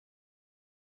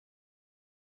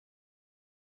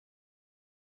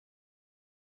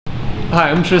Hi,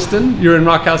 I'm Tristan. You're in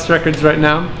Rock House Records right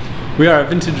now. We are a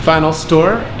vintage vinyl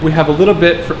store. We have a little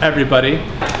bit for everybody.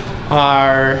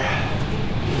 Our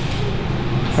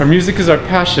music is our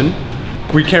passion.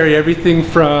 We carry everything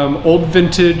from old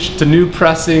vintage to new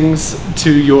pressings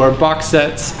to your box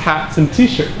sets, hats, and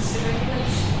t-shirts.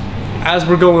 As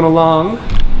we're going along,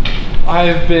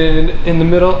 I've been in the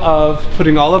middle of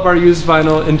putting all of our used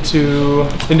vinyl into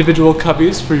individual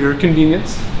cubbies for your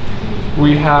convenience.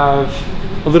 We have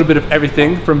a little bit of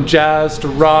everything from jazz to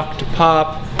rock to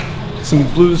pop, some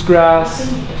bluesgrass.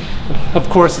 Of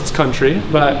course it's country,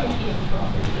 but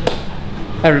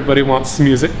everybody wants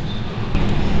music.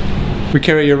 We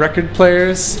carry your record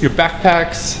players, your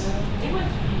backpacks,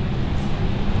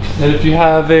 and if you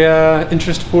have a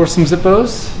interest for some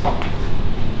Zippos,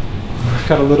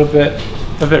 got a little bit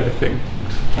of everything.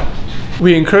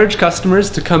 We encourage customers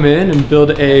to come in and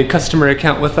build a customer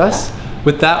account with us.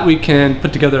 With that, we can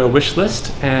put together a wish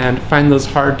list and find those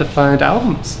hard to find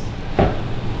albums.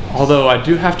 Although I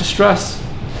do have to stress,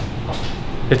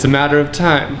 it's a matter of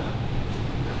time.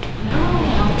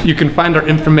 You can find our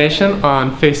information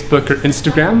on Facebook or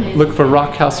Instagram. Look for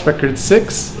Rock House Records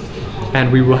 6,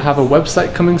 and we will have a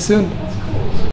website coming soon.